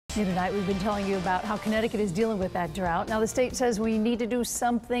Tonight we've been telling you about how Connecticut is dealing with that drought. Now the state says we need to do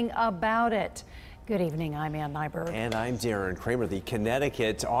something about it. Good evening, I'm Ann Nyberg. And I'm Darren Kramer. The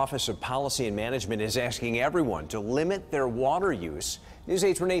Connecticut Office of Policy and Management is asking everyone to limit their water use. News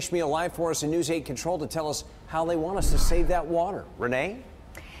 8's Renee Schmiel live for us in News 8 Control to tell us how they want us to save that water. Renee?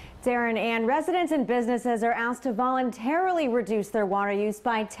 Darren, and residents and businesses are asked to voluntarily reduce their water use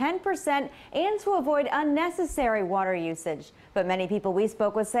by 10% and to avoid unnecessary water usage. But many people we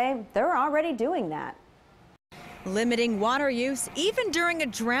spoke with say they're already doing that. Limiting water use, even during a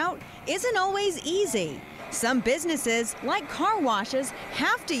drought, isn't always easy. Some businesses, like car washes,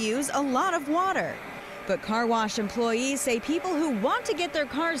 have to use a lot of water. But car wash employees say people who want to get their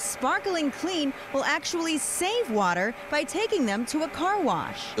cars sparkling clean will actually save water by taking them to a car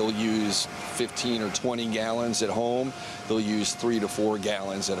wash. They'll use 15 or 20 gallons at home. They'll use 3 to 4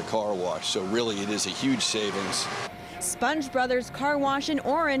 gallons at a car wash. So really it is a huge savings. Sponge Brothers Car Wash in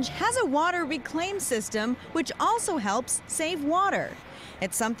Orange has a water reclaim system which also helps save water.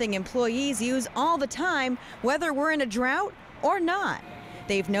 It's something employees use all the time, whether we're in a drought or not.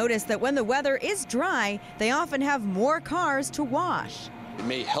 They've noticed that when the weather is dry, they often have more cars to wash. It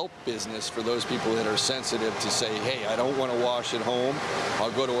may help business for those people that are sensitive to say, hey, I don't want to wash at home.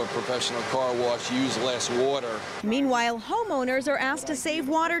 I'll go to a professional car wash, use less water. Meanwhile, homeowners are asked to save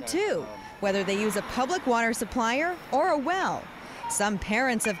water too, whether they use a public water supplier or a well. Some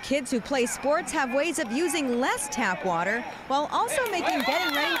parents of kids who play sports have ways of using less tap water while also making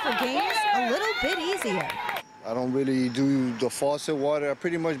getting ready for games a little bit easier. I don't really do the faucet water. I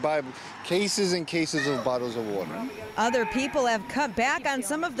pretty much buy cases and cases of bottles of water. Other people have cut back on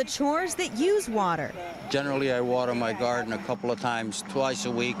some of the chores that use water. Generally, I water my garden a couple of times, twice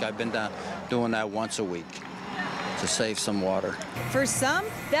a week. I've been doing that once a week to save some water. For some,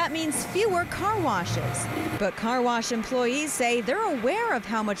 that means fewer car washes. But car wash employees say they're aware of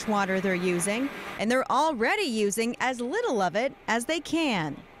how much water they're using, and they're already using as little of it as they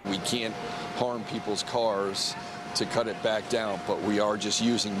can. We can't harm people's cars to cut it back down, but we are just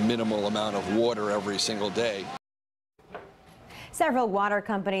using minimal amount of water every single day. Several water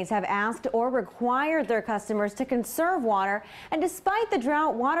companies have asked or required their customers to conserve water, and despite the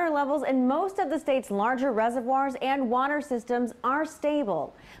drought, water levels in most of the state's larger reservoirs and water systems are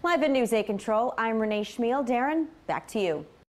stable. Live in News 8 Control, I'm Renee Schmiel. Darren, back to you.